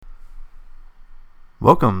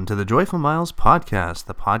Welcome to the Joyful Miles Podcast,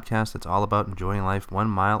 the podcast that's all about enjoying life 1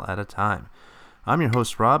 mile at a time. I'm your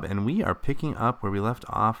host, Rob, and we are picking up where we left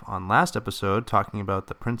off on last episode, talking about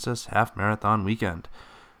the Princess Half Marathon weekend.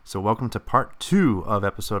 So welcome to part 2 of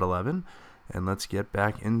episode 11, and let's get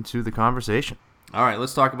back into the conversation. All right,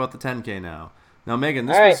 let's talk about the 10K now. Now, Megan,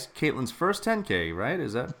 this was Caitlin's first 10K, right?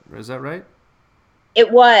 Is that right? It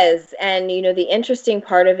was, and the interesting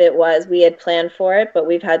part of it was we had planned for it, but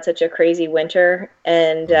we've had such a crazy winter,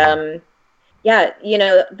 and the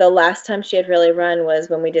last time she had really run was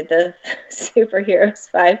when we did the Superheroes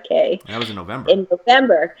 5K. That was in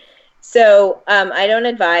November. So I don't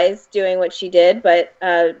advise doing what she did, but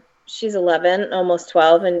she's 11, almost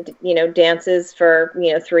 12, and dances for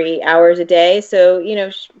 3 hours a day. So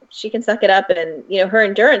she can suck it up, and her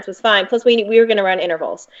endurance was fine. Plus we were going to run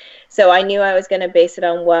intervals, so I knew I was going to base it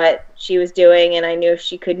on what she was doing, and I knew if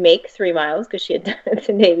she could make 3 miles because she had done it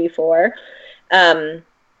the day before.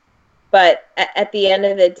 But at the end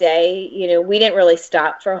of the day, we didn't really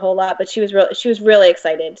stop for a whole lot, but she was really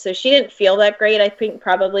excited. So she didn't feel that great, I think,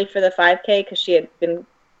 probably for the 5K because she had been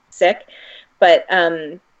sick. But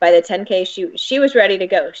by the 10K, she was ready to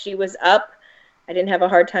go. She was up. I didn't have a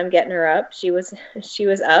hard time getting her up. She was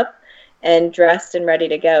up and dressed and ready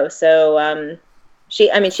to go. So she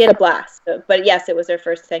had a blast. But yes, it was her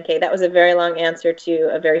first 10K. That was a very long answer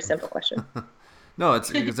to a very simple question. No, it's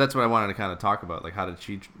because that's what I wanted to kind of talk about. Like, how did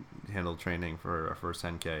she handle training for her first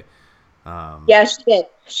 10K? Yeah, she did.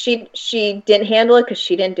 She didn't handle it because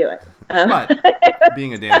she didn't do it. But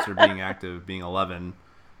being a dancer, being active, being 11,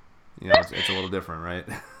 it's a little different, right?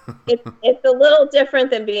 It's a little different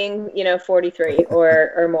than being 43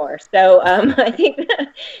 or more. So I think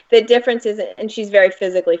the difference is, and she's very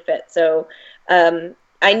physically fit. So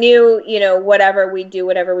I knew whatever we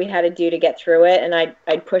had to do to get through it, and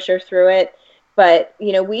I'd push her through it. But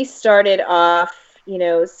we started off.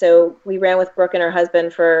 So we ran with Brooke and her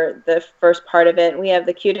husband for the first part of it. And we have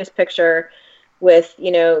the cutest picture with,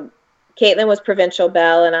 Caitlin was Provincial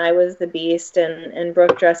Belle and I was the Beast, and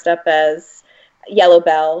Brooke dressed up as Yellow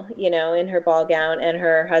Belle, in her ball gown, and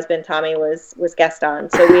her husband Tommy was Gaston.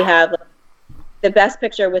 So we have the best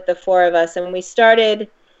picture with the four of us, and we started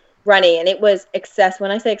running, and it was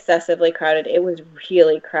when I say excessively crowded, it was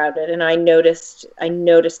really crowded, and I noticed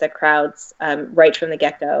the crowds right from the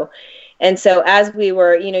get-go. And so as we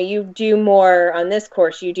were, you do more on this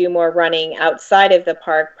course, you do more running outside of the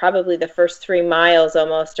park. Probably the first 3 miles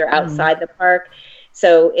almost are outside the park.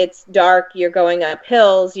 So it's dark, you're going up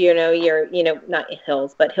hills, you're not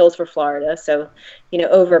hills, but hills for Florida. So,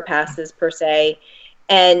 overpasses per se.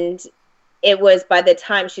 And it was, by the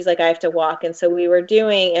time she's like, I have to walk. And so we were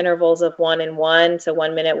doing intervals of 1 and 1. So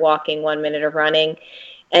 1 minute walking, 1 minute of running.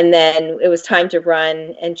 And then it was time to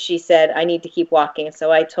run, and she said, I need to keep walking.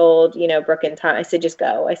 So I told, Brooke and Tom, I said, just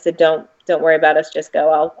go. I said, don't worry about us, just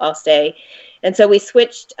go. I'll stay. And so we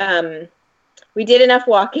switched, we did enough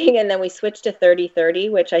walking, and then we switched to 30-30,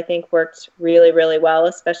 which I think worked really, really well,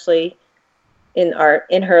 especially in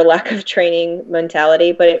her lack of training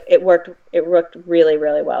mentality. But it worked really,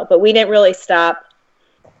 really well. But we didn't really stop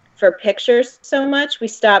for pictures so much. We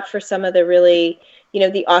stopped for some of the really,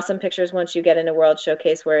 the awesome pictures once you get in a World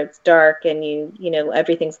Showcase where it's dark and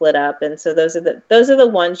everything's lit up. And so those are the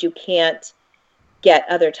ones you can't get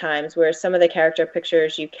other times, where some of the character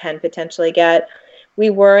pictures you can potentially get. We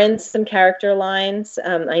were in some character lines.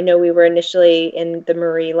 I know we were initially in the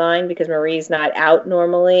Marie line because Marie's not out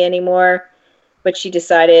normally anymore, but she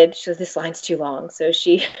decided, this line's too long. So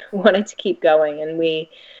she wanted to keep going, and we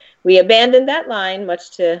abandoned that line,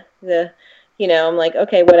 much to the, I'm like,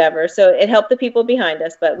 okay, whatever. So it helped the people behind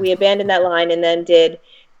us, but we abandoned that line and then did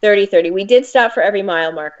 30-30. We did stop for every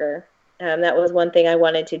mile marker. That was one thing I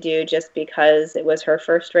wanted to do just because it was her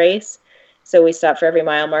first race. So we stopped for every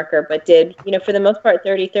mile marker, but did, for the most part,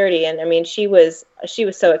 30-30. And I mean, she was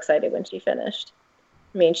so excited when she finished.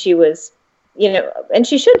 I mean, she was, and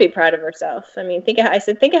she should be proud of herself. I mean, think of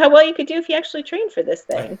how well you could do if you actually trained for this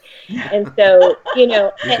thing. And so,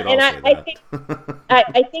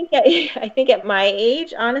 I think at my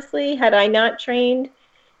age, honestly, had I not trained,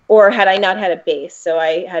 or had I not had a base, so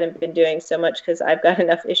I hadn't been doing so much because I've got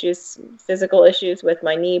enough physical issues with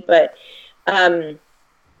my knee, but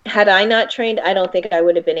had I not trained, I don't think I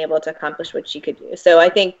would have been able to accomplish what she could do. So I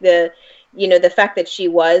think the fact that she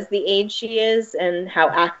was the age she is and how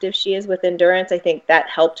active she is with endurance, I think that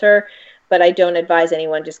helped her. But I don't advise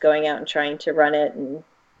anyone just going out and trying to run it and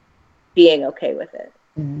being okay with it.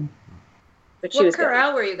 Mm-hmm. But what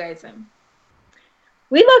corral were you guys in?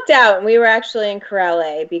 We lucked out, and we were actually in Corral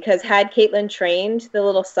A because had Caitlin trained, the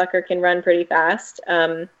little sucker can run pretty fast.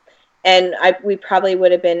 we probably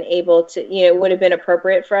would have been able to, it would have been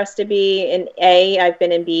appropriate for us to be in A. I've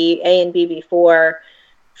been in A and B before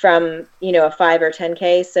from, a 5 or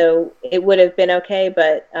 10K. So it would have been okay,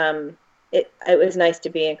 but it was nice to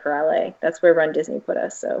be in Corrales. That's where Run Disney put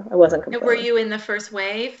us. So I wasn't complaining. Were you in the first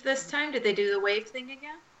wave this time? Did they do the wave thing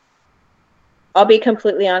again? I'll be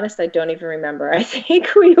completely honest. I don't even remember. I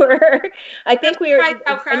think we were. How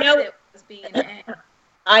crowded it was being in A.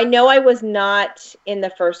 I know I was not in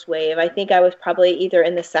the first wave. I think I was probably either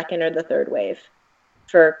in the second or the third wave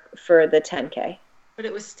for the 10K. But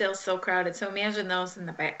it was still so crowded. So imagine those in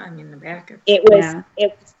the back. The back. It was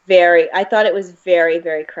I thought it was very,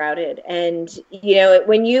 very crowded. And,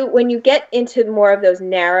 when you get into more of those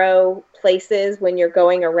narrow places, when you're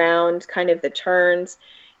going around kind of the turns,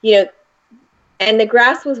 and the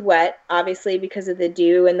grass was wet, obviously, because of the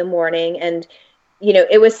dew in the morning. And,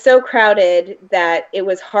 it was so crowded that it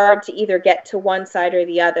was hard to either get to one side or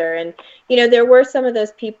the other. And, there were some of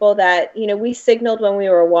those people that, we signaled when we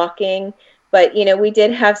were walking, but, we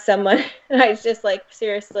did have someone, and I was just like,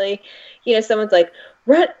 seriously, someone's like,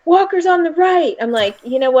 walkers on the right. I'm like,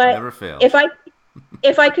 you know what? Never fails.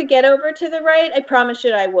 If I could get over to the right, I promise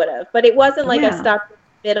you I would have. But it wasn't like I stopped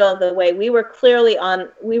middle of the way. We were clearly on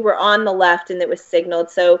the left, and it was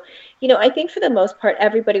signaled. So, I think for the most part,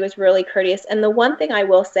 everybody was really courteous. And the one thing I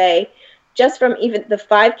will say, just from even the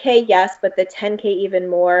 5K, yes, but the 10K even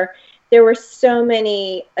more, there were so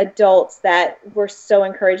many adults that were so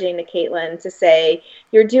encouraging to Caitlin to say,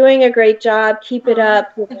 "You're doing a great job. Keep it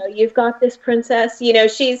up. You've got this, princess." And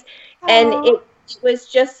it was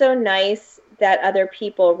just so nice that other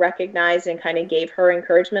people recognized and kind of gave her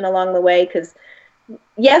encouragement along the way, because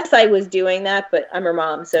yes, I was doing that, but I'm her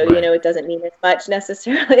mom, so right. It doesn't mean as much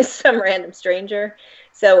necessarily as some random stranger.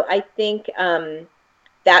 So I think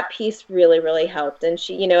that piece really, really helped. And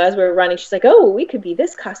she, as we were running, she's like, "Oh, we could be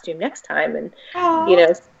this costume next time." And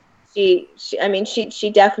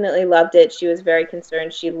she definitely loved it. She was very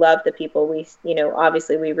concerned. She loved the people we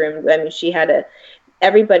obviously we roomed. I mean,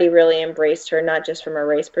 everybody really embraced her, not just from a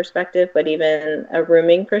race perspective, but even a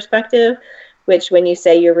rooming perspective. Which, when you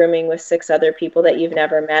say you're rooming with 6 other people that you've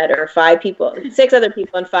never met, or 6 other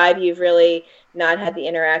people and 5 you've really not had the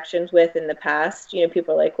interactions with in the past,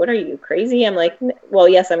 people are like, "What are you, crazy?" I'm like, "Well,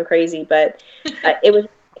 yes, I'm crazy," but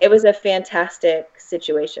it was a fantastic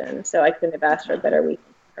situation. So I couldn't have asked for a better week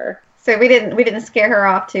for her. So we didn't scare her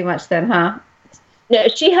off too much then, huh? No,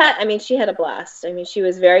 she had a blast. I mean, she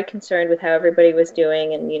was very concerned with how everybody was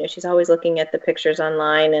doing, and she's always looking at the pictures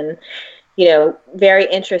online, and very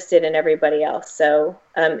interested in everybody else. So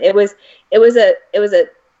it was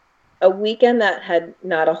a weekend that had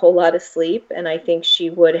not a whole lot of sleep, and I think she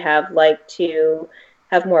would have liked to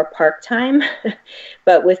have more park time.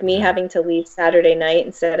 But with me having to leave Saturday night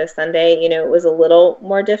instead of Sunday, it was a little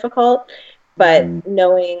more difficult. But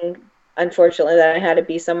knowing, unfortunately, that I had to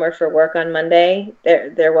be somewhere for work on Monday,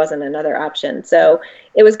 there wasn't another option. So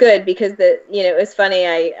it was good, because it was funny.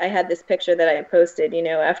 I had this picture that I posted,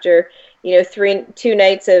 after 2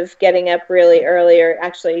 nights of getting up really early, or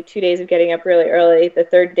actually 2 days of getting up really early. The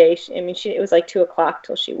third day, it was like 2:00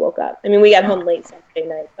 till she woke up. I mean, we got home late Saturday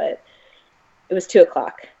night, but it was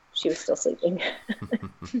 2:00. She was still sleeping.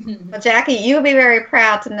 Well, Jackie, you would be very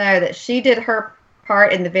proud to know that she did her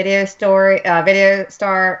part in the video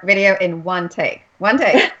in one take.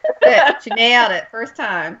 She nailed it first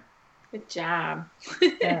time. Good job.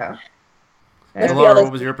 Yeah. So Laura,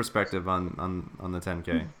 what was your perspective on the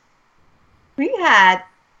 10K?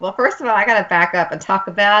 First of all, I got to back up and talk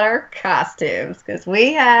about our costumes, because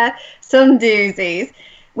we had some doozies.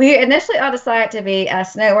 We initially all decided to be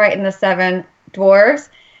Snow White and the 7 Dwarfs.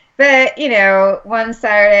 But, one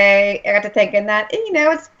Saturday, I got to thinking that,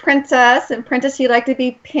 it's Princess, and Princess, you like to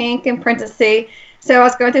be pink and princessy. So I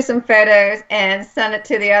was going through some photos and sent it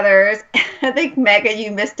to the others. I think, Megan,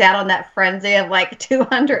 you missed out on that frenzy of like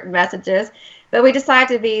 200 messages. But we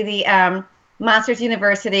decided to be the Monsters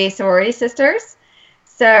University sorority sisters.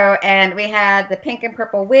 So, and we had the pink and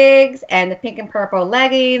purple wigs and the pink and purple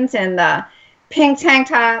leggings and the pink tank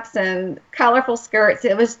tops and colorful skirts.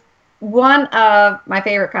 It was one of my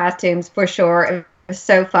favorite costumes for sure. It was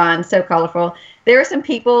so fun, so colorful. There were some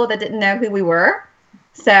people that didn't know who we were,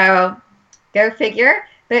 so go figure.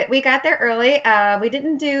 But we got there early. We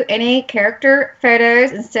didn't do any character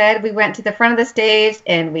photos. Instead, we went to the front of the stage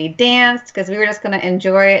and we danced, because we were just going to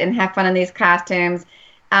enjoy it and have fun in these costumes.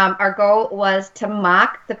 Our goal was to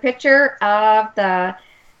mock the picture of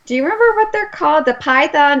do you remember what they're called? The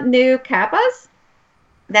Python New Kappas?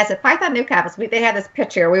 That's a Python New Kappas. They had this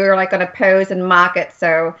picture. We were like going to pose and mock it.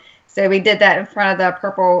 So we did that in front of the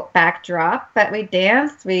purple backdrop. But we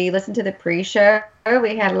danced. We listened to the pre-show.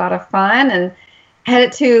 We had a lot of fun and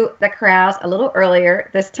headed to the corrals a little earlier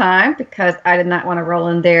this time because I did not want to roll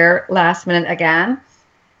in there last minute again.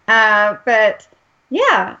 But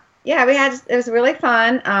yeah, it was really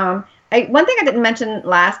fun. One thing I didn't mention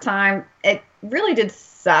last time, it really did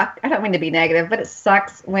suck. I don't mean to be negative, but it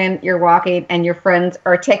sucks when you're walking and your friends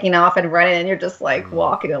are taking off and running and you're just like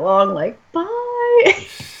walking along like, bye.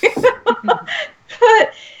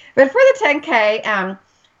 But for the 10K,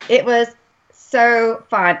 it was so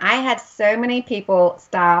fun. I had so many people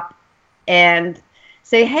stop and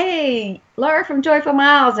say, hey, Laura from Joyful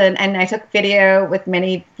Miles. And I took video with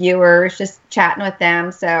many viewers, just chatting with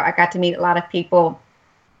them. So I got to meet a lot of people.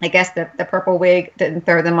 I guess the purple wig didn't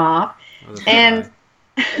throw them off. And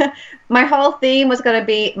my whole theme was going to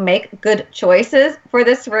be make good choices for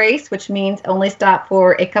this race, which means only stop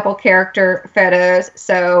for a couple character photos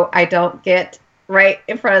so I don't get right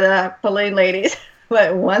in front of the balloon ladies.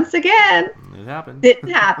 But once again, it happened.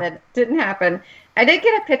 Didn't happen. I did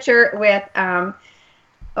get a picture with,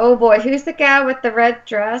 oh boy, who's the gal with the red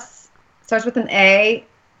dress? Starts with an A.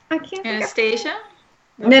 I can't think Anastasia?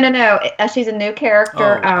 No. She's a new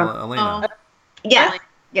character. Elena. Yes.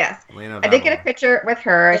 Elena I did get a picture with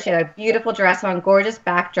her. She had a beautiful dress on, gorgeous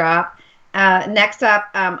backdrop. Next up,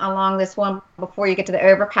 along this one, before you get to the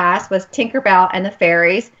overpass, was Tinkerbell and the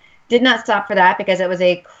Fairies. Did not stop for that because it was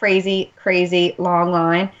a crazy, crazy long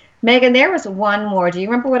line. Megan, there was one more. Do you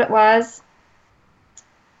remember what it was?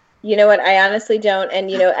 You know what? I honestly don't. And,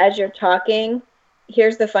 as you're talking,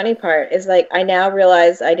 here's the funny part is like, I now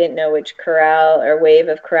realize I didn't know which corral or wave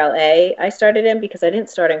of Corral A I started in because I didn't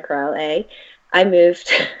start in Corral A. I moved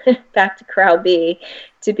back to Corral B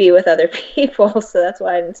to be with other people. So that's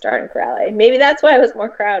why I didn't start in Corral A. Maybe that's why it was more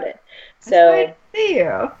crowded. So I see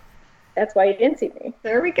you. That's why you didn't see me.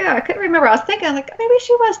 There we go. I couldn't remember. I was thinking, like, maybe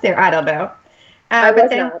she was there. I don't know. I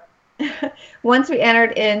was not. Once we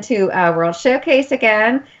entered into World Showcase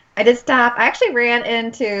again, I did stop. I actually ran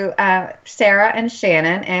into Sarah and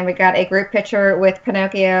Shannon, and we got a group picture with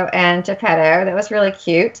Pinocchio and Geppetto. That was really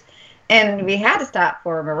cute. And we had to stop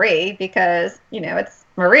for Marie because, it's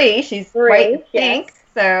Marie. She's white and pink. Yes.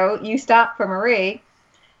 So you stop for Marie.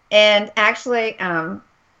 And actually,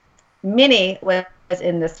 Minnie was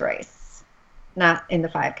in this race. Not in the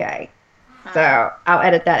 5K. So I'll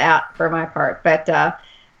edit that out for my part. But so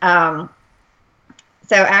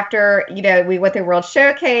after, we went through World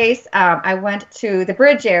Showcase, I went to the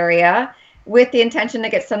bridge area with the intention to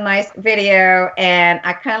get some nice video. And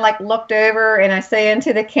I kind of looked over and I say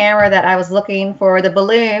into the camera that I was looking for the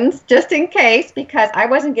balloons just in case because I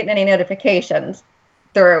wasn't getting any notifications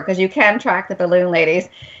through because you can track the balloon ladies.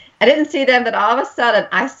 I didn't see them, but all of a sudden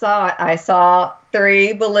I saw it. I saw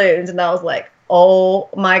 3 balloons and I was like, oh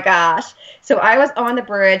my gosh. So I was on the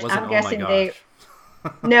bridge. I'm guessing they...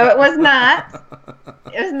 No, it was not.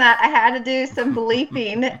 It was not. I had to do some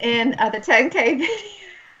bleeping in the 10K video.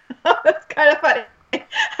 It's kind of funny.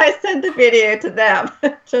 I sent the video to them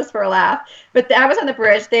just for a laugh. But I was on the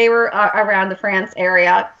bridge. They were around the France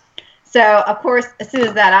area. So, of course, as soon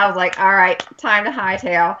as that, I was like, all right, time to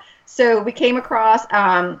hightail. So we came across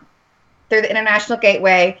through the International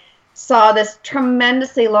Gateway, saw this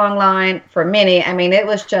tremendously long line for Minnie. I mean, it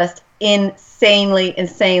was just insanely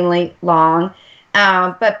long.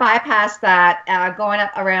 But bypass that, going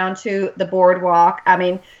up around to the boardwalk. I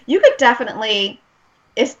mean, you could definitely,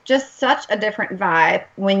 it's just such a different vibe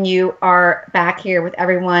when you are back here with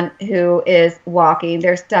everyone who is walking.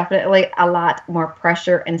 There's definitely a lot more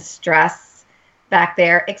pressure and stress back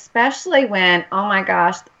there, especially when, oh my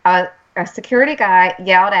gosh, a security guy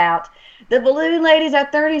yelled out, the balloon ladies are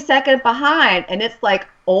 30 seconds behind. And it's like,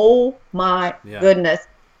 oh my goodness.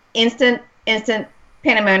 Instant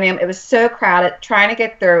pandemonium. It was so crowded, trying to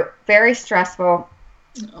get through, very stressful.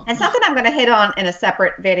 And something I'm going to hit on in a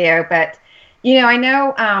separate video, but, I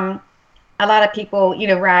know a lot of people,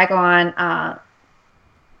 rag on,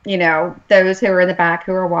 those who are in the back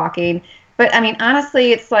who are walking. But, I mean,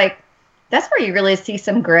 honestly, it's like, that's where you really see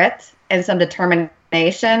some grit and some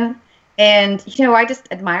determination. And, I just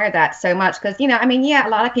admire that so much because, a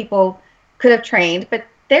lot of people could have trained, but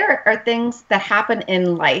there are things that happen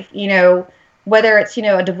in life, whether it's,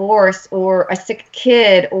 a divorce or a sick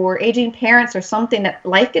kid or aging parents or something, that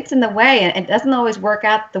life gets in the way and it doesn't always work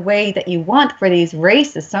out the way that you want for these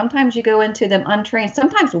races. Sometimes you go into them untrained.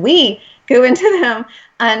 Sometimes we go into them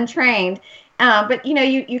untrained. But,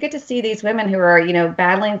 you get to see these women who are,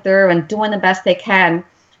 battling through and doing the best they can.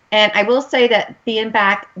 And I will say that being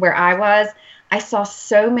back where I was, I saw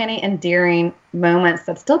so many endearing moments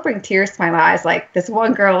that still bring tears to my eyes. Like this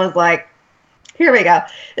one girl was like, Here we go.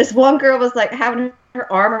 This one girl was like having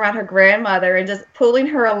her arm around her grandmother and just pulling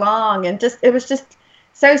her along, and just it was just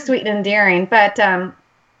so sweet and endearing. But at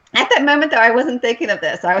that moment, though, I wasn't thinking of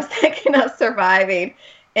this. I was thinking of surviving.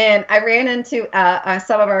 And I ran into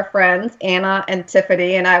some of our friends, Anna and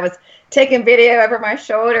Tiffany, and I was taking video over my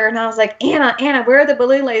shoulder, and I was like, Anna, where are the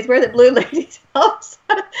balloon ladies? Where are the balloon ladies? All of a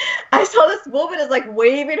sudden, I saw this woman is like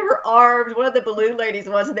waving her arms. One of the balloon ladies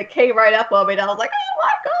was, and they came right up on me, and I was like, oh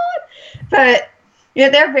my God. But,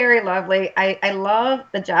 they're very lovely. I love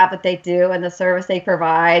the job that they do and the service they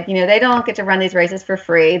provide. They don't get to run these races for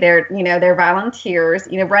free. They're volunteers.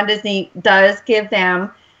 Run Disney does give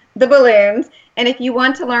them the balloons. And if you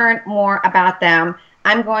want to learn more about them,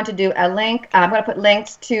 I'm going to do a link. I'm going to put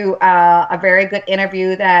links to a very good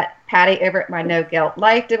interview that Patty over at My No Guilt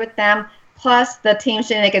Life did with them. Plus, the Team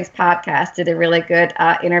Shenanigans podcast did a really good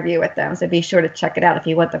interview with them. So be sure to check it out if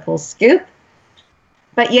you want the full scoop.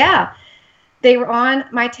 But yeah, they were on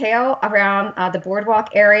my tail around the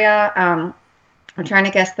boardwalk area. I'm trying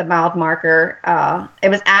to guess the mild marker. It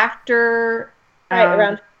was after...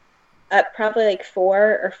 around... probably like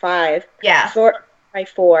 4 or 5. Yeah. 4 by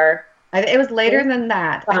 4. It was later than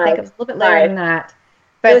that. 5. I think it was a little bit later than that.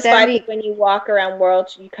 But it was 5 when you walk around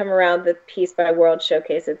World, you come around the Piece by World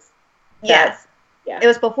showcase. Yes. Yeah. It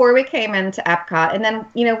was before we came into Epcot. And then,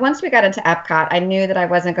 once we got into Epcot, I knew that I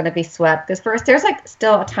wasn't going to be swept. Because first, there's like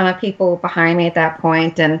still a ton of people behind me at that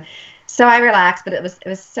point. And so I relaxed, but it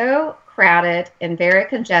was so crowded and very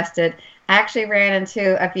congested. I actually ran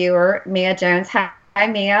into a viewer, Mia Jones. Hi,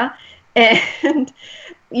 Mia. And,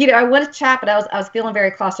 I wanted to chat, but I was feeling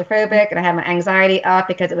very claustrophobic, and I had my anxiety up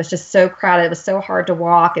because it was just so crowded. It was so hard to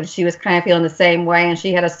walk, and she was kind of feeling the same way, and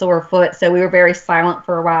she had a sore foot. So we were very silent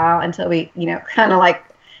for a while until we, kind of like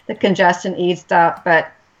the congestion eased up.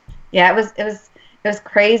 But yeah, it was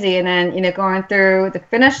crazy. And then, going through the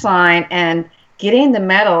finish line and getting the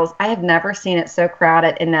medals, I have never seen it so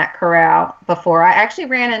crowded in that corral before. I actually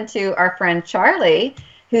ran into our friend Charlie,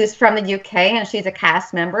 who's from the UK, and she's a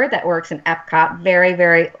cast member that works in Epcot. Very,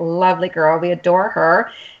 very lovely girl. We adore her.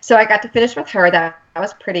 So I got to finish with her. That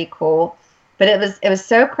was pretty cool. But it was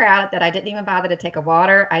so crowded that I didn't even bother to take a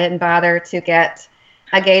water. I didn't bother to get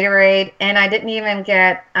a Gatorade, and I didn't even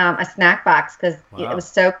get a snack box because it was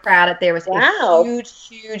so crowded. There was a huge,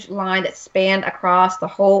 huge line that spanned across the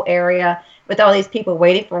whole area with all these people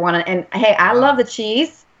waiting for one. And hey, I love the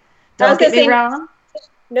cheese. Don't get me wrong.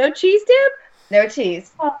 No cheese dip? No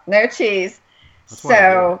cheese. No cheese.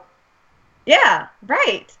 So, yeah,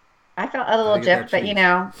 right. I felt a little gypped, but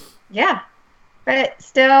yeah. But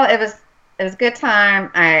still, it was a good time.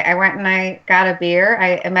 I went and I got a beer.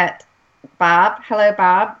 I met Bob. Hello,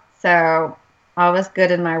 Bob. So, all was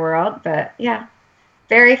good in my world. But yeah,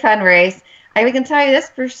 very fun race. I can tell you this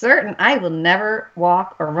for certain. I will never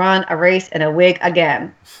walk or run a race in a wig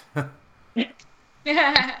again. I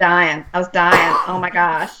was dying. Oh my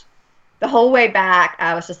gosh. The whole way back,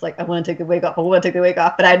 I was just like, I want to take the wig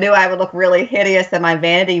off. But I knew I would look really hideous and my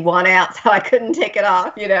vanity won out, so I couldn't take it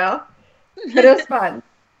off, But it was fun.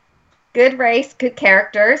 Good race, good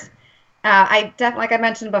characters. Like I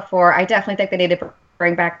mentioned before, I definitely think they need to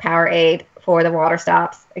bring back Powerade for the water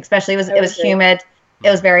stops. Especially, it was humid.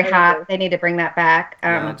 It was very hot. They need to bring that back.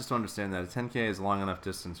 I just don't understand that. A 10K is a long enough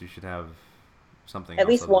distance. You should have something at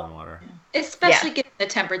least one water. Especially given the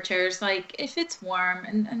temperatures. Like, if it's warm,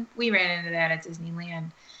 and we ran into that at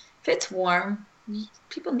Disneyland. If it's warm,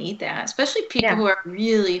 people need that. Especially people who are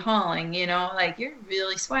really hauling, like you're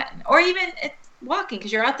really sweating. Or even it's walking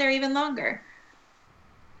because you're out there even longer.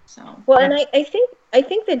 So well, and I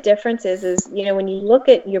think the difference is when you look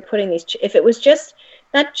at you're putting these, if it was just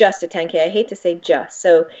not just a 10K, I hate to say just.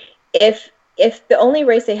 So if the only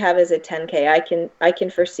race they have is a 10K, I can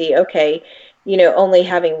foresee only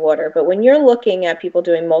having water. But when you're looking at people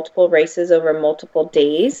doing multiple races over multiple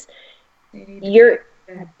days, you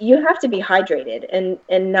have to be hydrated,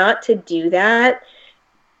 and not to do that.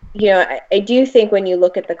 I do think when you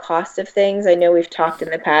look at the cost of things, I know we've talked in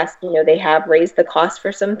the past, they have raised the cost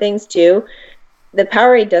for some things too. The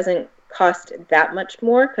Powerade doesn't cost that much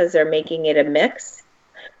more because they're making it a mix.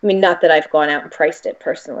 I mean, not that I've gone out and priced it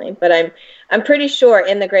personally, but I'm pretty sure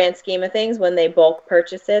in the grand scheme of things, when they bulk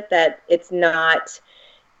purchase it, that it's not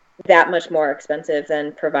that much more expensive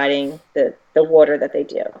than providing the water that they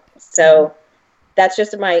do. So that's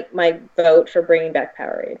just my vote for bringing back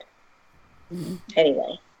Powerade.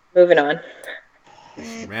 Anyway, moving on.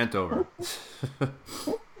 Rant over.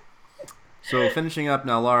 So finishing up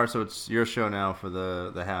now, Laura. So it's your show now for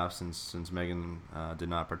the half, since Megan did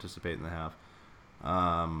not participate in the half.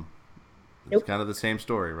 It's kind of the same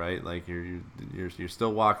story, right? Like you're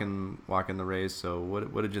still walking the race. So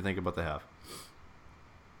what did you think about the half?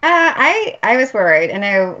 I was worried. I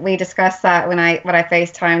know we discussed that when I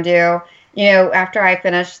FaceTimed you. You know, after I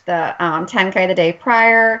finished the 10K the day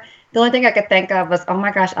prior, the only thing I could think of was, oh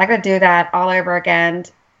my gosh, I got to do that all over again,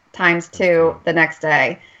 times two the next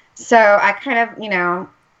day. So I kind of, you know,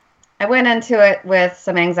 I went into it with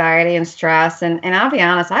some anxiety and stress, and I'll be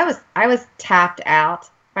honest, I was tapped out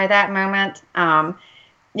by that moment.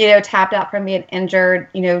 You know, tapped out from being injured.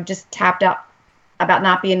 You know, just tapped out about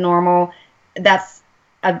not being normal. That's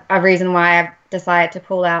a reason why I've decided to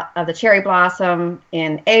pull out of the Cherry Blossom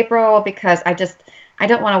in April, because I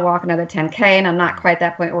don't want to walk another 10K, and I'm not quite at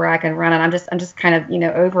that point where I can run it. I'm just kind of, you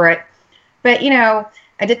know, over it. But, you know,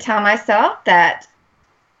 I did tell myself that,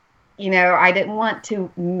 you know, I didn't want to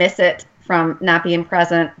miss it from not being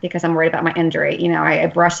present because I'm worried about my injury. You know, I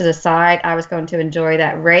brushed it aside. I was going to enjoy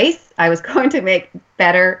that race. I was going to make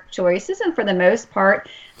better choices. And for the most part,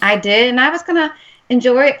 I did. And I was going to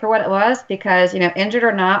enjoy it for what it was because, you know, injured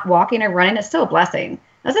or not, walking or running is still a blessing.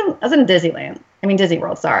 I was in Disney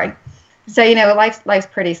World, sorry. So, you know, life's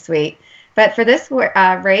pretty sweet. But for this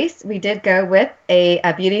race, we did go with a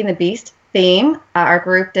Beauty and the Beast theme. Our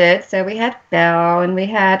group did. So we had Belle and we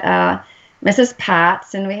had Mrs.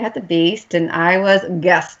 Potts and we had the Beast, and I was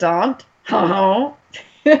Gaston. Because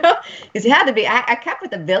he had to be. I kept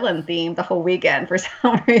with the villain theme the whole weekend for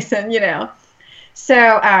some reason, you know.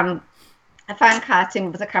 So a fun costume.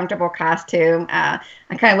 It was a comfortable costume. I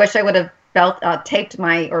kind of wish I would have taped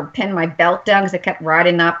pinned my belt down because it kept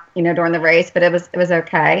riding up, you know, during the race, but it was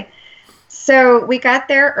okay. So we got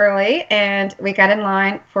there early and we got in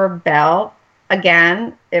line for Belle.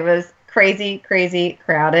 Again, it was crazy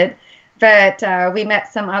crowded, but we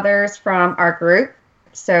met some others from our group.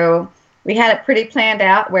 So we had it pretty planned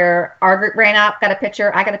out where our group ran up, got a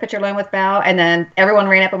picture. I got a picture alone with Belle, and then everyone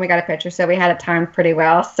ran up and we got a picture. So we had it timed pretty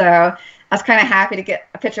well. So I was kind of happy to get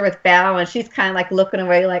a picture with Belle, and she's kind of like looking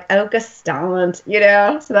away like, oh, Gaston, you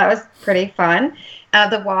know? So that was pretty fun.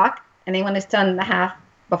 The walk, anyone who's done the half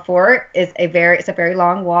before, it's a very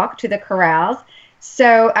long walk to the corrals.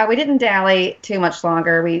 So we didn't dally too much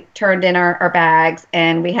longer. We turned in our bags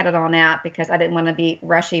and we headed on out because I didn't want to be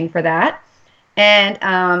rushing for that.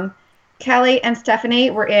 And Kelly and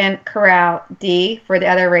Stephanie were in Corral D for the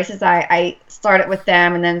other races. I started with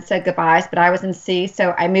them and then said goodbyes, but I was in C,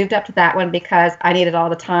 so I moved up to that one because I needed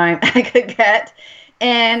all the time I could get.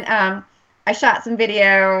 And I shot some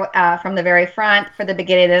video from the very front for the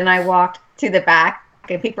beginning, and I walked to the back,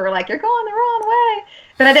 and people were like, you're going the wrong way.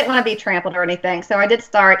 But I didn't want to be trampled or anything, so I did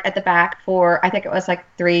start at the back for, I think it was like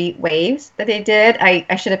 3 waves that they did.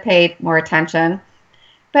 I should have paid more attention.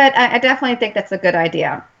 But I definitely think that's a good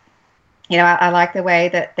idea. You know, I like the way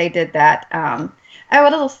that they did that. Oh, a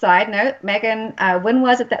little side note, Megan, when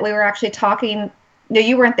was it that we were actually talking? No,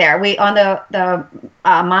 you weren't there. We on the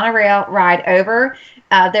monorail ride over.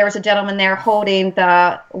 There was a gentleman there holding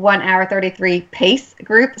the 1 hour 33 pace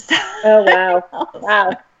group. Oh wow!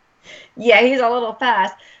 Wow. Yeah, he's a little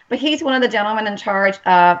fast, but he's one of the gentlemen in charge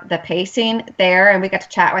of the pacing there, and we got to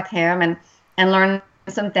chat with him and learn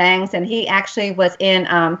some things. And he actually was in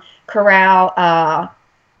Corral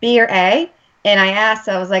B or A, and I asked,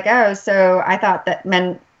 I was like, oh, so I thought that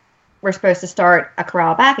men were supposed to start a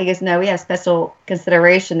corral back. He goes, no, we have special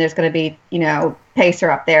consideration. There's going to be, you know, pacer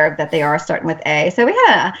up there that they are starting with A. So we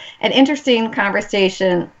had an interesting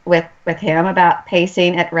conversation with him about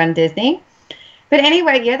pacing at Run Disney. But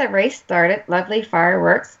anyway, yeah, the race started. Lovely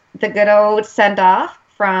fireworks. The good old send-off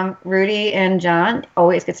from Rudy and John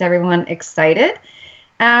always gets everyone excited.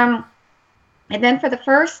 And then for the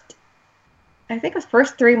first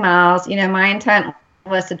 3 miles, you know, my intent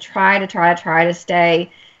was to try to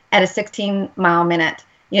stay at a 16-mile minute.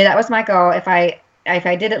 You know, that was my goal. If I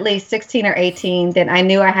did at least 16 or 18, then I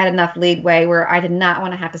knew I had enough leadway where I did not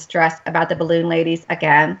want to have to stress about the balloon ladies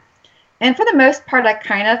again. And for the most part, I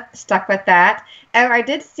kind of stuck with that. And I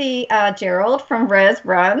did see Gerald from Rez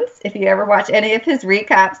Runs. If you ever watch any of his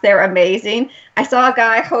recaps, they're amazing. I saw a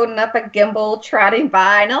guy holding up a gimbal trotting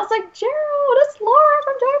by, and I was like, Gerald, it's Laura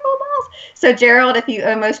from Joyful Miles. So Gerald, if you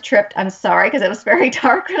almost tripped, I'm sorry, because it was very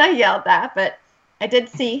dark when I yelled that, but I did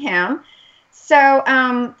see him. So,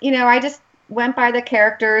 you know, I just went by the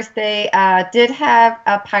characters. They did have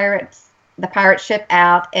the pirate ship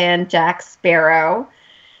out and Jack Sparrow.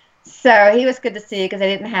 So he was good to see because I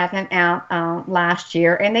didn't have him out last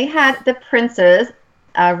year. And they had the princes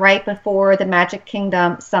right before the Magic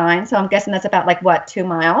Kingdom sign. So I'm guessing that's about 2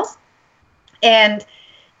 miles. And,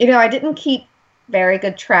 you know, I didn't keep very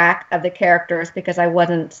good track of the characters because I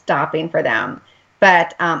wasn't stopping for them.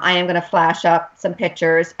 But I am going to flash up some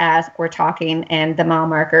pictures as we're talking and the mile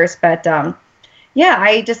markers. But, yeah,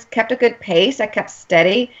 I just kept a good pace. I kept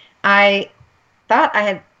steady. I thought I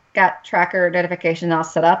had got tracker notification all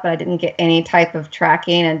set up, but I didn't get any type of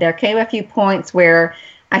tracking. And there came a few points where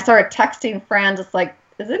I started texting friends. It's like,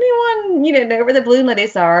 does anyone, know where the balloon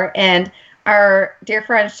ladies are? And our dear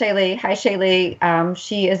friend Shaylee, hi Shaylee,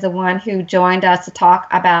 she is the one who joined us to talk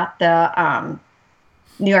about the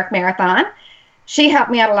New York Marathon. She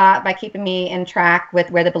helped me out a lot by keeping me in track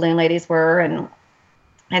with where the balloon ladies were,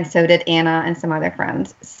 and so did Anna and some other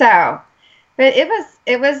friends. So, but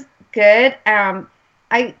it was good.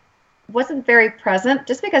 I wasn't very present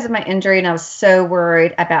just because of my injury, and I was so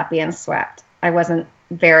worried about being swept. I wasn't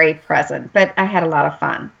very present, but I had a lot of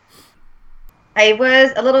fun. I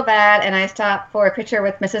was a little bad, and I stopped for a picture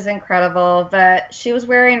with Mrs. Incredible, but she was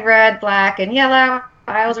wearing red, black, and yellow.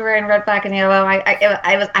 I was wearing red, black, and yellow. I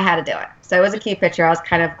had to do it. So it was a cute picture. I was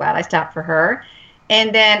kind of glad I stopped for her.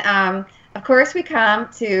 And then, of course, we come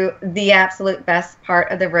to the absolute best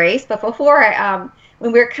part of the race. But before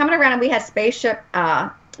when we were coming around, we had Spaceship.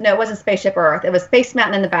 No, it wasn't Spaceship Earth. It was Space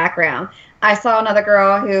Mountain in the background. I saw another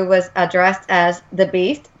girl who was dressed as the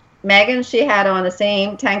Beast. Megan, she had on the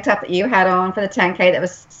same tank top that you had on for the 10K. That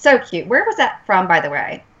was so cute. Where was that from, by the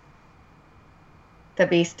way? The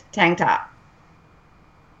Beast tank top.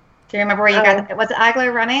 Do you remember where you got it? Was it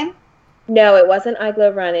iGlow Running? No, it wasn't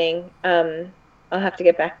iGlow Running. I'll have to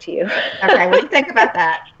get back to you. Okay, what do you think about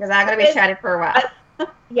that? Because I'm going to be chatting for a while.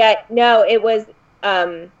 Yeah, no, it was.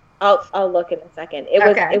 I'll look in a second. It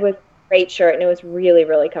was a great shirt, and it was really,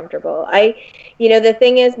 really comfortable. The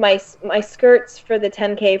thing is, my skirts for the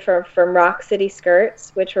 10K from Rock City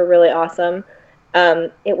Skirts, which were really awesome.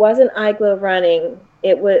 It wasn't iGlow Running.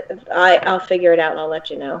 It was. I'll figure it out and I'll let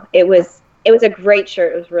you know. It was a great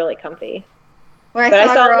shirt. It was really comfy. Well, I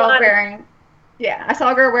saw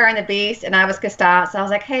a girl wearing the Beast, and I was Gaston, so I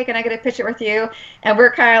was like, hey, can I get a picture with you? And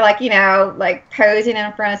we're kind of like posing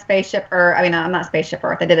in front of Spaceship Earth. I mean, no, not Spaceship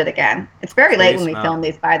Earth. I did it again. It's very late when we film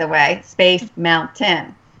these, by the way. Space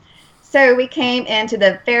Mountain. So we came into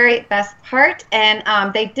the very best part,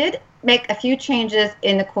 and they did make a few changes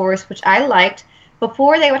in the course, which I liked.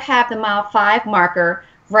 Before, they would have the mile 5 marker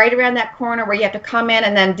right around that corner where you have to come in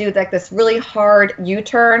and then do like this really hard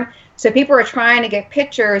U-turn. So people were trying to get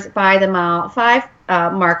pictures by the mile 5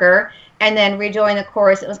 marker and then rejoin the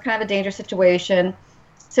course. It was kind of a dangerous situation.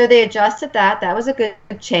 So they adjusted that. That was a good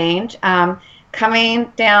change.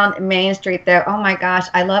 Coming down Main Street, though, oh my gosh,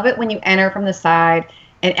 I love it when you enter from the side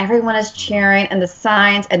and everyone is cheering and the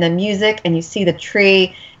signs and the music and you see the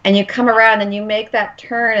tree and you come around and you make that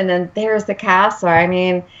turn and then there's the castle. I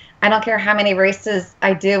mean, I don't care how many races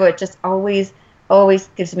I do, it just always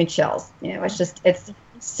gives me chills. It's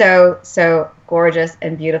so gorgeous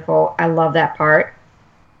and beautiful. I love that part.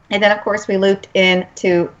 And then, of course, we looped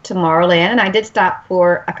into Tomorrowland, and I did stop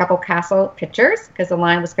for a couple castle pictures because the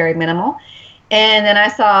line was very minimal. And then I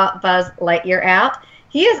saw Buzz Lightyear out.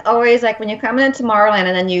 He is always like when you come into Tomorrowland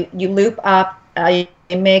and then you loop up, you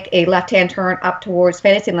make a left-hand turn up towards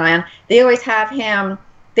Fantasyland, they always have him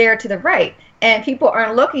there to the right. And people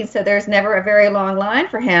aren't looking, so there's never a very long line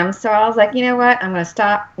for him. So I was like, you know what? I'm going to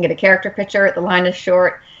stop and get a character picture. The line is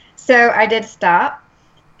short. So I did stop.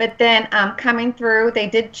 But then coming through, they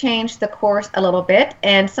did change the course a little bit.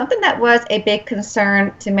 And something that was a big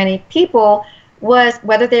concern to many people was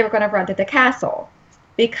whether they were going to run to the castle.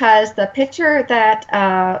 Because the picture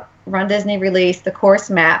that Run Disney released, the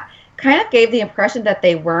course map, kind of gave the impression that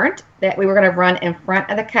they weren't, that we were going to run in front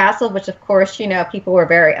of the castle, which of course, people were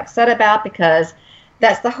very upset about because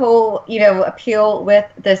that's the whole, appeal with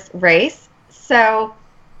this race. So,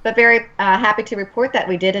 but very happy to report that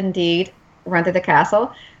we did indeed run through the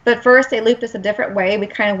castle. But first they looped us a different way. We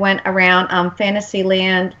kind of went around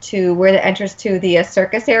Fantasyland to where the entrance to the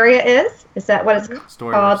circus area is. Is that what it's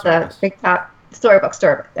called? The big top Storybook.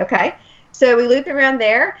 Okay. So we looped around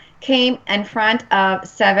there, came in front of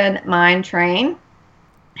 7 Mine Train,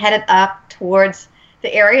 headed up towards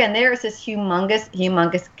the area, and there's this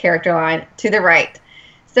humongous character line to the right.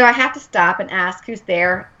 So I have to stop and ask who's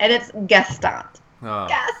there, and it's Gaston. Oh.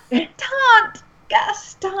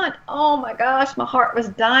 Gaston. Oh my gosh, my heart was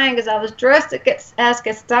dying because I was dressed as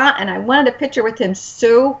Gaston, and I wanted a picture with him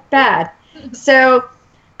so bad. So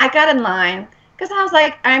I got in line because I was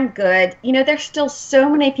like, I'm good. There's still so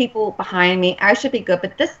many people behind me. I should be good,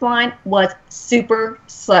 but this line was super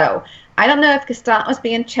slow. I don't know if Gaston was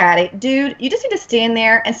being chatty. Dude, you just need to stand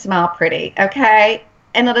there and smile pretty, okay?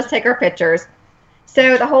 And let us take our pictures.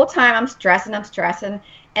 So the whole time I'm stressing,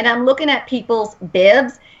 and I'm looking at people's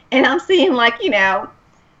bibs, and I'm seeing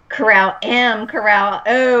Corral M, Corral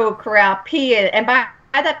O, Corral P, and by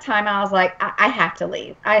that time I was like, I have to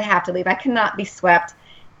leave. I cannot be swept.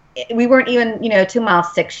 We weren't even, to mile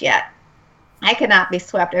 6 yet. I could not be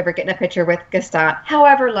swept over getting a picture with Gaston,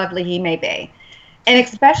 however lovely he may be. And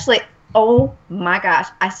especially, oh my gosh,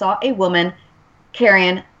 I saw a woman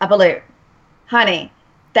carrying a balloon. Honey,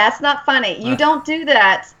 that's not funny. You don't do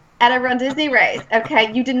that at a Run Disney race,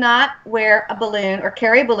 okay? You do not wear a balloon or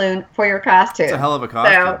carry a balloon for your costume. It's a hell of a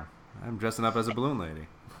costume. I'm dressing up as a balloon lady.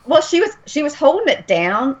 Well, she was holding it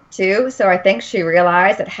down too, so I think she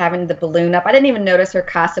realized that having the balloon up. I didn't even notice her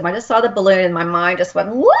costume. I just saw the balloon and my mind just went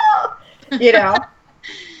whoa, you know.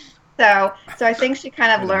 so I think she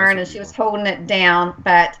kind of learned, and she was holding it down.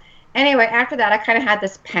 But anyway, after that, I kind of had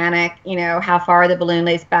this panic, you know, how far the balloon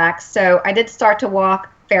lays back. So I did start to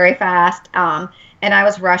walk very fast, and I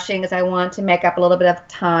was rushing because I wanted to make up a little bit of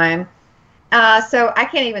time. So I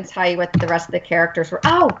can't even tell you what the rest of the characters were.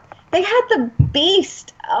 Oh, they had the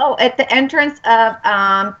Beast. Oh, at the entrance of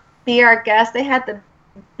Be Our Guest, they had the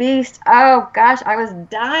Beast. Oh, gosh, I was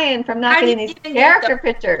dying from not getting these character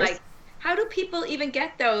pictures. Like, how do people even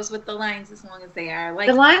get those with the lines as long as they are? Like,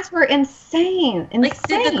 the lines were insane. Like,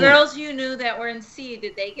 did the girls you knew that were in C,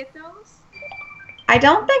 did they get those? I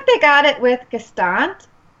don't think they got it with Gaston.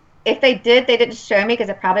 If they did, they didn't show me because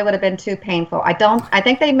it probably would have been too painful. I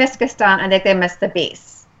think they missed Gaston. I think they missed the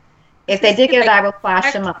Beast. If they did get it, I will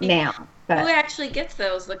flash them up now. But who actually gets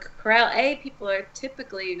those? Like Corral A, people are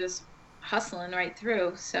typically just hustling right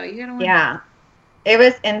through. So you gotta. Yeah, it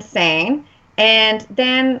was insane. And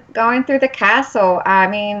then going through the castle, I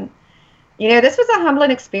mean, you know, this was a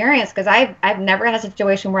humbling experience because I've never had a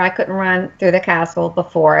situation where I couldn't run through the castle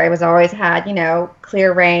before. I was always had, you know,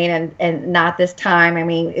 clear rain and not this time. I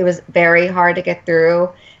mean, it was very hard to get through.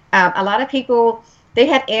 A lot of people, they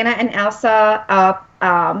had Anna and Elsa up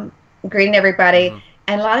greeting everybody. Mm-hmm.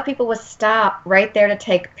 And a lot of people would stop right there to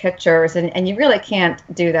take pictures. And you really can't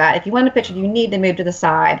do that. If you want a picture, you need to move to the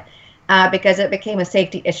side. Because it became a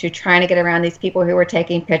safety issue trying to get around these people who were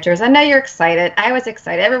taking pictures. I know you're excited. I was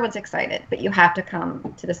excited. Everyone's excited, but you have to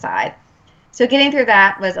come to the side. So getting through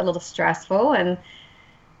that was a little stressful. And,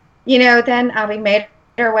 you know, then we made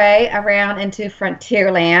our way around into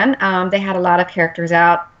Frontierland. They had a lot of characters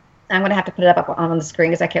out. I'm going to have to put it up on the screen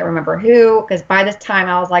because I can't remember who. Because by this time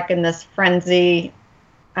I was like in this frenzy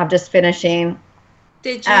of just finishing.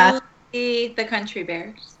 Did you see the Country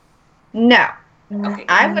Bears? No. Okay.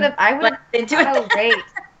 I would have. Oh,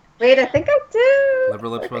 wait. I think I did. Liver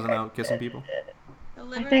Lips wasn't out kissing people.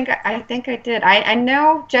 I think I did. I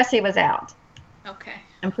know Jessie was out. Okay.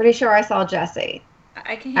 I'm pretty sure I saw Jessie.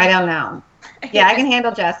 I don't know. Yeah, I can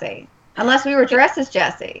handle Jessie, unless we were dressed as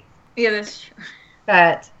Jessie. Yeah, that's true.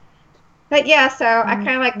 But yeah. So I kind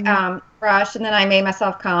of like rushed, and then I made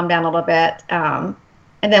myself calm down a little bit.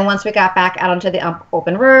 And then once we got back out onto the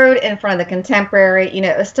open road in front of the Contemporary, you know,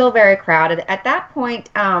 it was still very crowded. At that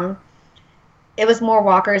point, it was more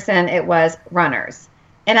walkers than it was runners.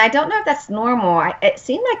 And I don't know if that's normal. It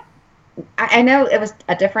seemed like, I know it was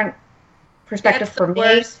a different perspective for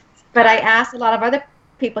me, but I asked a lot of other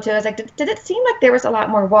people too. I was like, did it seem like there was a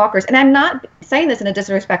lot more walkers? And I'm not saying this in a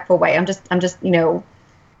disrespectful way. I'm just, you know,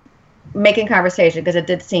 making conversation because it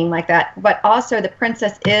did seem like that. But also the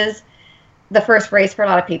Princess is the first race for a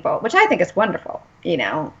lot of people, which I think is wonderful. You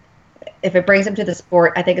know, if it brings them to the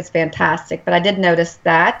sport, I think it's fantastic. But I did notice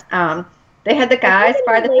that they had the guys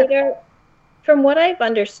by the later. From what I've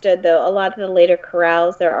understood, though, a lot of the later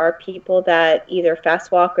corrals, there are people that either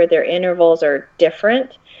fast walk or their intervals are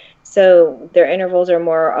different. So their intervals are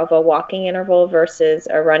more of a walking interval versus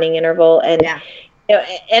a running interval. And yeah. You know,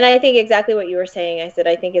 and I think exactly what you were saying. I said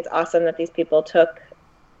I think it's awesome that these people took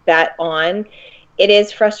that on. It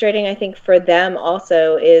is frustrating, I think, for them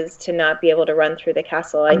also is to not be able to run through the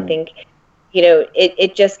castle. I think, you know,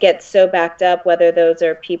 it just gets so backed up, whether those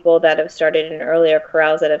are people that have started in earlier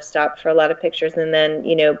corrals that have stopped for a lot of pictures and then,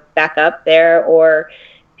 you know, back up there, or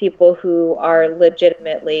people who are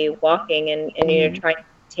legitimately walking and you know, trying to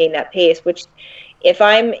maintain that pace, which if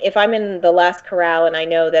I'm in the last corral and I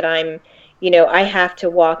know that I'm, you know, I have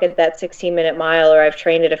to walk at that 16-minute mile, or I've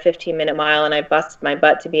trained at a 15-minute mile and I bust my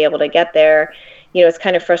butt to be able to get there, you know, it's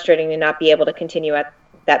kind of frustrating to not be able to continue at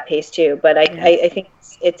that pace too. But I think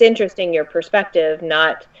it's interesting your perspective,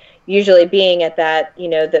 not usually being at that, you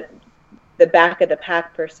know, the back of the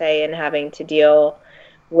pack per se, and having to deal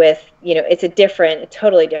with, you know, it's a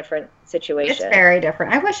totally different situation. It's very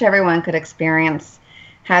different. I wish everyone could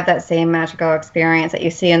have that same magical experience that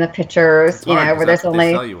you see in the pictures, you know, where there's only.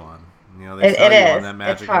 They sell you on. You know, they sell you on that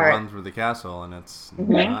magical run through the castle, and it's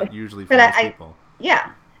not usually for most people.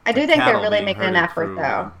 Yeah. I do think they're really making an effort,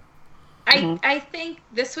 though. I think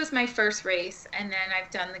this was my first race, and then I've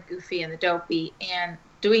done the Goofy and the Dopey, and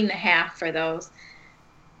doing the half for those.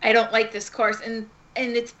 I don't like this course, and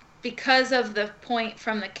it's because of the point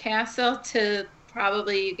from the castle to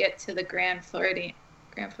probably you get to the Grand Floridian.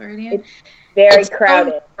 It's very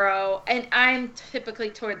crowded. So narrow, and I'm typically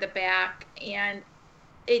toward the back, and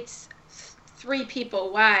it's 3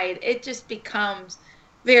 people wide. It just becomes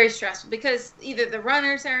very stressful because either the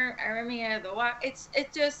runners are running out of the walk. It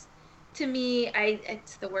just, to me,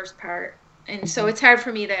 it's the worst part, and so it's hard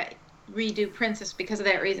for me to redo Princess because of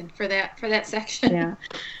that reason, for that section. Yeah.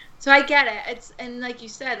 So I get it. And like you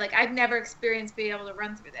said, like I've never experienced being able to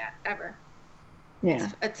run through that ever.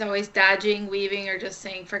 Yeah. It's always dodging, weaving, or just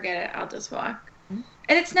saying, forget it, I'll just walk. And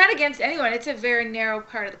it's not against anyone. It's a very narrow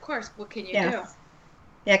part of the course. What can you do?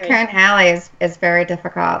 Yeah, Kern Alley is very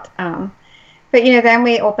difficult. But, you know, then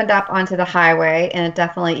we opened up onto the highway, and it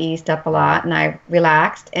definitely eased up a lot, and I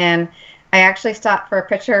relaxed. And I actually stopped for a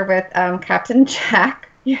picture with Captain Jack.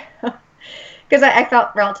 Yeah. Because I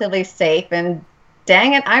felt relatively safe, and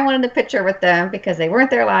dang it, I wanted a picture with them because they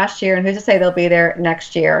weren't there last year, and who's to say they'll be there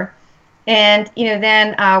next year. And, you know,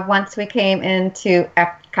 then once we came into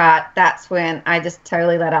Epcot, that's when I just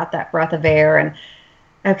totally let out that breath of air, and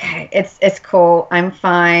okay, it's cool, I'm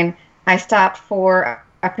fine. I stopped for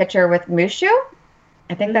a picture with Mushu.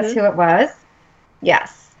 I think that's who it was.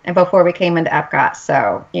 Yes, and before we came into Epcot,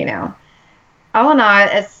 so, you know, all in all,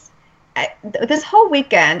 this whole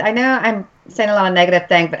weekend, I know I'm saying a lot of negative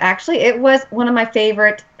things, but actually it was one of my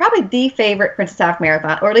favorite, probably the favorite Princess Half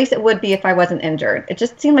Marathon, or at least it would be if I wasn't injured. It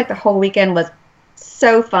just seemed like the whole weekend was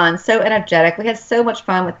so fun, so energetic. We had so much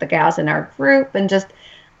fun with the gals in our group, and just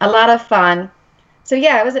a lot of fun. So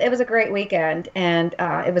yeah, it was a great weekend, and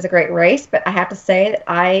it was a great race. But I have to say that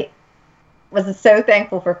I was so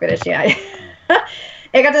thankful for finishing.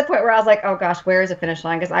 It got to the point where I was like, oh gosh, where is the finish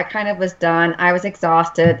line? Because I kind of was done. I was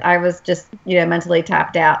exhausted. I was just, you know, mentally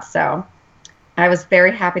tapped out. So I was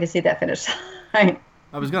very happy to see that finish line.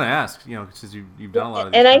 I was going to ask, you know, since you've done a lot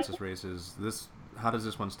of these Princess races, how does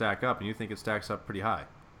this one stack up? And you think it stacks up pretty high?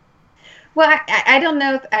 Well, I don't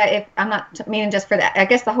know if I'm not meaning just for that. I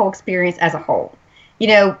guess the whole experience as a whole. You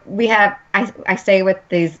know, we have, I stay with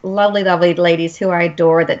these lovely, lovely ladies who I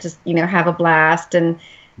adore that just, you know, have a blast. And,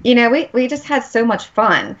 you know, we just had so much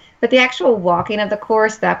fun. But the actual walking of the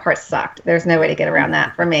course, that part sucked. There's no way to get around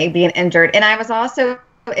that for me, being injured. And I was also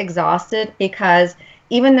exhausted because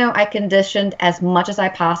even though I conditioned as much as I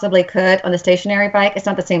possibly could on the stationary bike, it's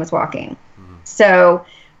not the same as walking. So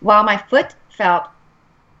while my foot felt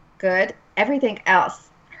good, everything else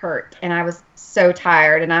hurt, and I was so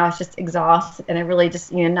tired, and I was just exhausted, and it really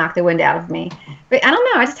just, you know, knocked the wind out of me. But I don't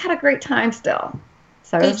know, I just had a great time still.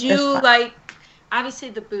 So did you like? Obviously,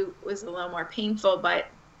 the boot was a little more painful, but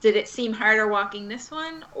did it seem harder walking this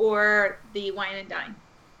one or the wine and dine?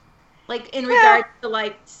 Like in regard to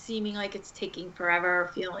like seeming like it's taking forever or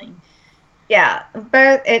feeling? Yeah,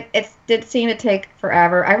 both. It did seem to take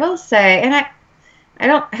forever. I will say, and I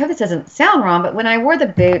hope this doesn't sound wrong, but when I wore the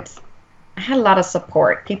boots, I had a lot of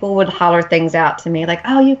support. People would holler things out to me like,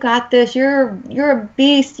 "Oh, you got this. You're a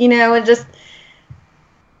beast," you know, and just,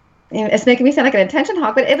 you know, it's making me sound like an attention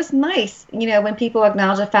hog, but it was nice, you know, when people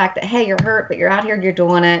acknowledge the fact that, hey, you're hurt, but you're out here, you're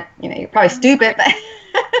doing it. You know, you're probably stupid,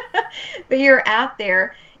 but you're out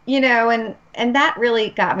there, you know, and that really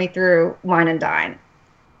got me through wine and dine.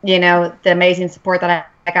 You know, the amazing support that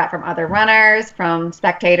I got from other runners, from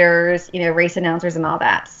spectators, you know, race announcers and all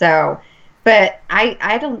that. So, but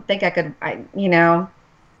I don't think I could, you know,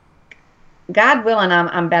 God willing,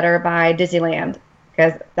 I'm better by Disneyland,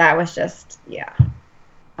 because that was just, yeah,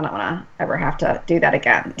 I don't want to ever have to do that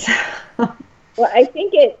again. Well, I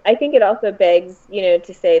think it also begs, you know,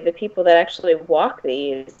 to say the people that actually walk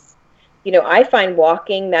these, you know, I find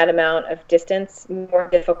walking that amount of distance more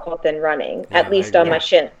difficult than running, at least on my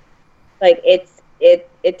shin. Like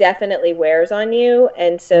it definitely wears on you.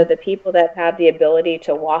 And so the people that have the ability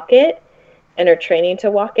to walk it and are training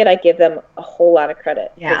to walk it, I give them a whole lot of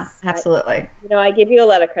credit. Yeah, absolutely. I give you a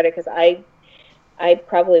lot of credit because I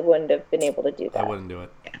probably wouldn't have been able to do that. I wouldn't do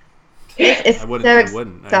it. Yeah. It's so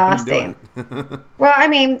exhausting. Well, I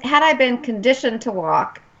mean, had I been conditioned to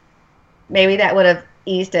walk, maybe that would have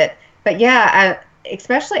eased it. But yeah,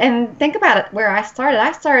 especially, and think about it, where I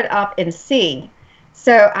started up in C.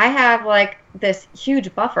 So I have like this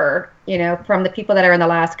huge buffer, you know, from the people that are in the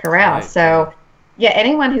last corral. Right. So yeah,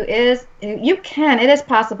 anyone it is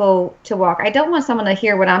possible to walk. I don't want someone to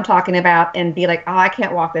hear what I'm talking about and be like, oh, I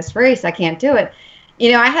can't walk this race, I can't do it.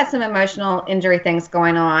 You know, I had some emotional injury things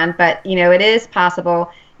going on, but, you know, it is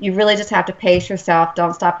possible. You really just have to pace yourself.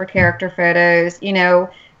 Don't stop for character photos, you know.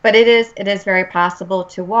 But it is very possible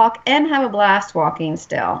to walk and have a blast walking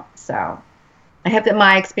still. So I hope that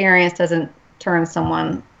my experience doesn't turn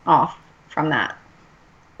someone off from that.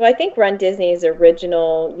 Well, I think Run Disney's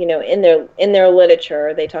original, in their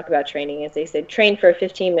literature, they talk about training as they said, train for a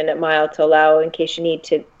 15-minute mile to allow in case you need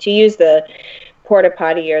to use the porta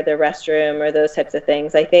potty or the restroom or those types of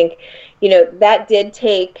things. I think, that did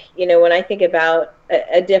take, when I think about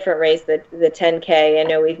a different race, the 10K, I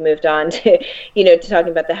know we've moved on to, to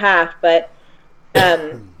talking about the half, but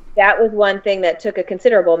that was one thing that took a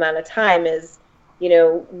considerable amount of time is,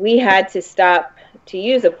 we had to stop to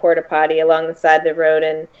use a porta potty along the side of the road.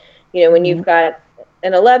 And, when you've got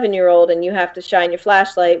an 11-year-old and you have to shine your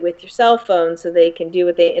flashlight with your cell phone so they can do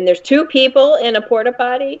and there's 2 people in a porta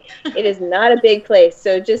potty, it is not a big place.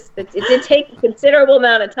 So it did take a considerable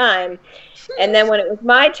amount of time. And then when it was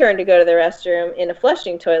my turn to go to the restroom in a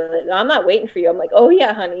flushing toilet, I'm not waiting for you. I'm like, oh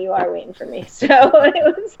yeah, honey, you are waiting for me. So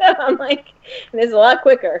I'm like, it's a lot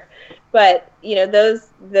quicker. But, those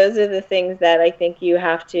are the things that I think you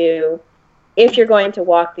have to, if you're going to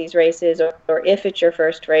walk these races or if it's your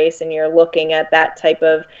first race and you're looking at that type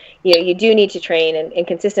of, you do need to train and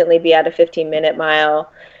consistently be at a 15-minute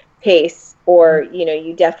mile pace, or,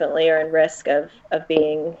 you definitely are in risk of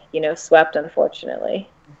being, swept, unfortunately.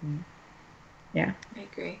 Mm-hmm. Yeah. I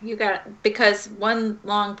agree. Because one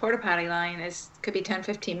long porta potty line could be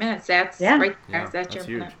 10-15 minutes. That's right there. Yeah, that's your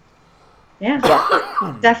huge. limit. Yeah.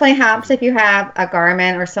 Definitely helps if you have a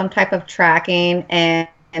Garmin or some type of tracking and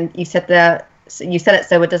you set it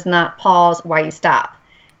so it does not pause while you stop.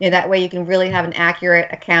 That way you can really have an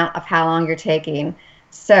accurate account of how long you're taking.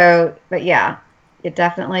 So, but yeah, you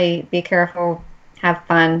definitely be careful, have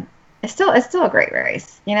fun. It's still a great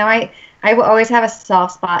race. I will always have a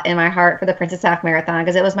soft spot in my heart for the Princess Half Marathon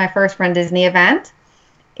because it was my first Run Disney event.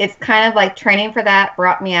 It's kind of like training for that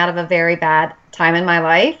brought me out of a very bad time in my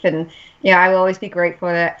life, and I will always be grateful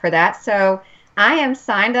for that. So I am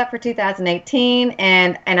signed up for 2018,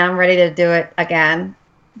 and I'm ready to do it again.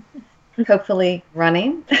 Hopefully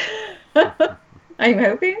running. I'm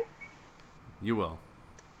hoping. You will.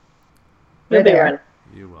 You'll be running.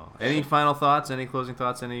 You will. Any final thoughts? Any closing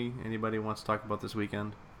thoughts? Anybody wants to talk about this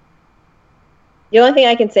weekend? The only thing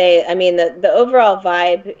I can say, the overall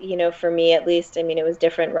vibe, for me at least, it was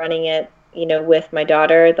different running it, with my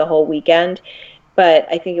daughter the whole weekend. But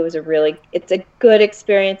I think it's a good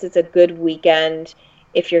experience. It's a good weekend.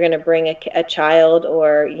 If you're going to bring a child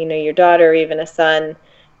or, your daughter or even a son,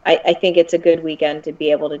 I think it's a good weekend to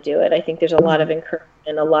be able to do it. I think there's a lot of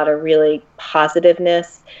encouragement, a lot of really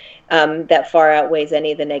positiveness that far outweighs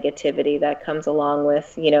any of the negativity that comes along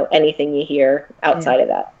with, anything you hear outside of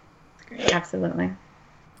that. Absolutely.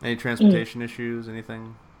 Any transportation issues?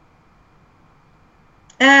 Anything?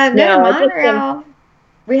 No, monorail.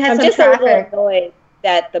 We had some traffic. I'm just a little annoyed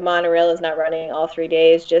that the monorail is not running all 3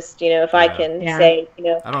 days. Just if I can say,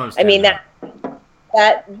 I don't understand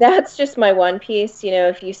that's just my one piece.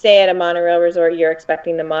 If you stay at a monorail resort, you're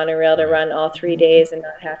expecting the monorail to run all 3 days and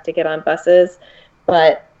not have to get on buses.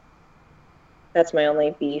 But that's my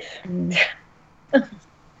only beef.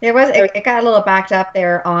 It got a little backed up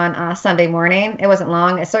there on Sunday morning. It wasn't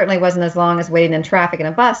long. It certainly wasn't as long as waiting in traffic in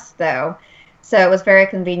a bus, though. So it was very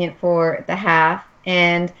convenient for the half.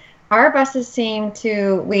 And our buses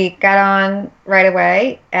we got on right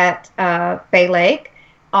away at Bay Lake.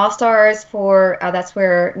 All-Stars we were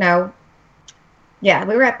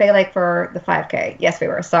at Bay Lake for the 5K. Yes, we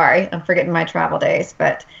were. Sorry, I'm forgetting my travel days.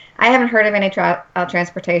 But I haven't heard of any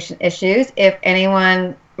transportation issues. If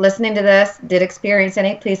anyone listening to this did experience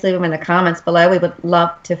any, please leave them in the comments below. We would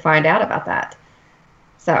love to find out about that.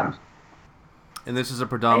 So. And this is a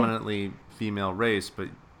predominantly female race, but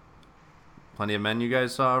plenty of men you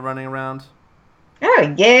guys saw running around?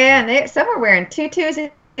 Oh, yeah. And some were wearing tutus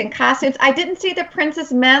and costumes. I didn't see the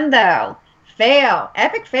princess men, though.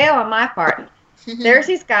 Epic fail on my part. There's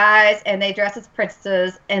these guys, and they dress as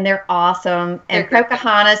princesses, and they're awesome. And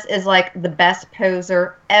Pocahontas is like the best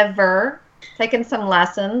poser ever. Taking some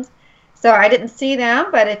lessons. So I didn't see them,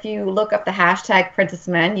 but if you look up the hashtag Princess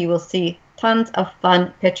Men, you will see tons of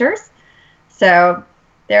fun pictures. So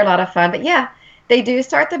they're a lot of fun. But yeah, they do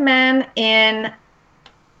start the men in,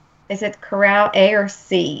 is it Corral A or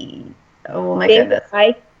C? Oh my goodness.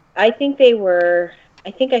 I think they were,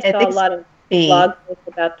 I saw a lot of blog posts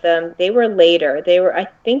about them. They were later. I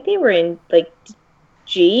think they were in like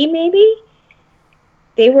G maybe?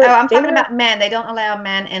 I'm talking about men. They don't allow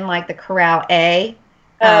men in like the Corral A.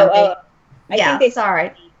 I think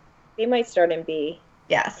sorry. They might start in B.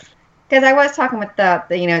 Yes. Because I was talking with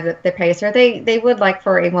the pacer. They would like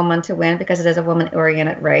for a woman to win because it is a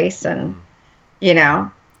woman-oriented race, and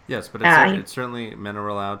Yes, but it's certainly men are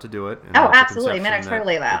allowed to do it. And absolutely, men are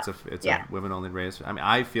totally allowed. It's a women-only race.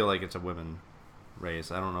 I feel like it's a women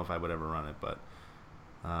race. I don't know if I would ever run it, but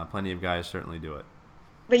plenty of guys certainly do it.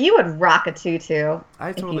 But you would rock a tutu.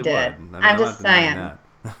 I totally if you did. would. I mean, I'm I'm just not denying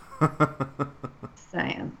that.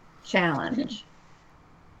 saying. Challenge.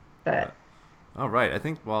 But all right, I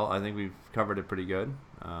think we've covered it pretty good.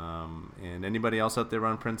 And anybody else out there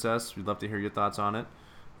on Princess, we'd love to hear your thoughts on it.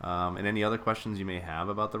 And any other questions you may have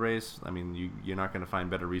about the race. I mean, you're not going to find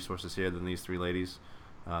better resources here than these three ladies.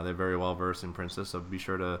 They're very well versed in Princess, so be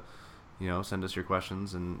sure to, send us your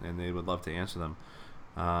questions, and they would love to answer them.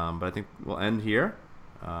 But I think we'll end here.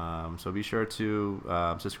 So be sure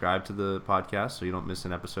to subscribe to the podcast so you don't miss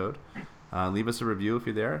an episode. Leave us a review if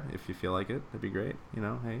you're there, if you feel like it. That'd be great.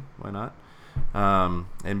 Hey, why not?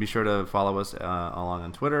 And be sure to follow us along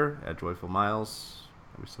on Twitter at Joyful Miles.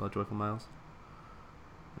 Are we still at Joyful Miles?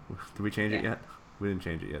 Did we change it yet? We didn't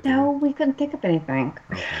change it yet. No, we couldn't think of anything.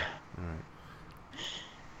 Okay. All right.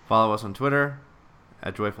 Follow us on Twitter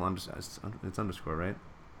at Joyful underscore. It's underscore, right?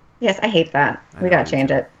 Yes, I hate that. We got to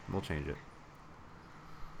change it. We'll change it.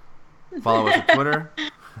 Follow us on Twitter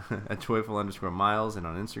at Joyful_Miles and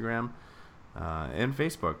on Instagram and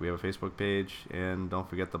Facebook. We have a Facebook page, and don't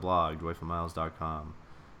forget the blog, joyfulmiles.com.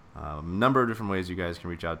 A number of different ways you guys can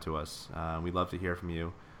reach out to us. We'd love to hear from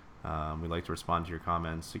you. We like to respond to your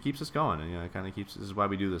comments. It keeps us going, and it kind of keeps. This is why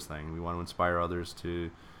we do this thing. We want to inspire others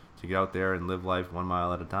to get out there and live life 1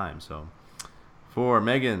 mile at a time. So, for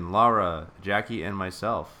Megan, Laura, Jackie, and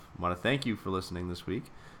myself, I want to thank you for listening this week.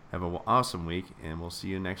 Have an awesome week, and we'll see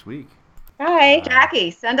you next week. Bye,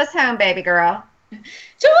 Jackie. Send us home, baby girl.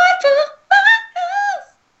 Joyful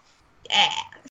Miles. Yeah.